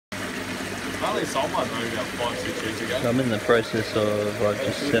I only sold mine maybe about 5-6 years ago. So I'm in the process of, I've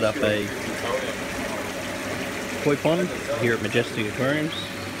just set up a koi pond here at Majestic Aquariums.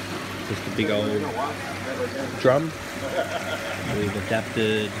 Just a big old drum. We've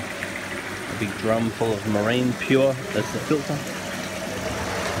adapted a big drum full of marine pure as the filter.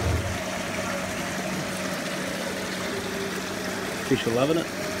 Fish are loving it.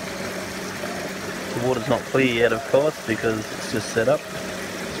 The water's not clear yet, of course, because it's just set up.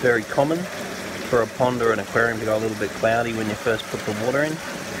 It's very common for a pond or an aquarium to go a little bit cloudy when you first put the water in,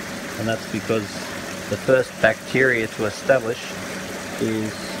 and that's because the first bacteria to establish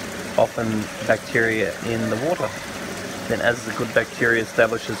is often bacteria in the water. Then as the good bacteria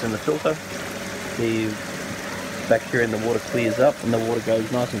establishes in the filter, the bacteria in the water clears up and the water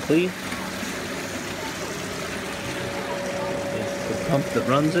goes nice and clear. There's the pump that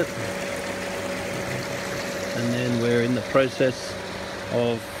runs it, and then we're in the process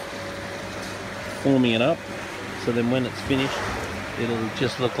of forming it up, so then when it's finished it'll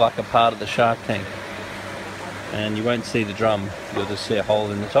just look like a part of the shark tank, and you won't see the drum, you'll just see a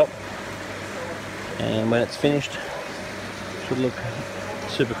hole in the top, and when it's finished it should look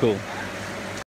super cool.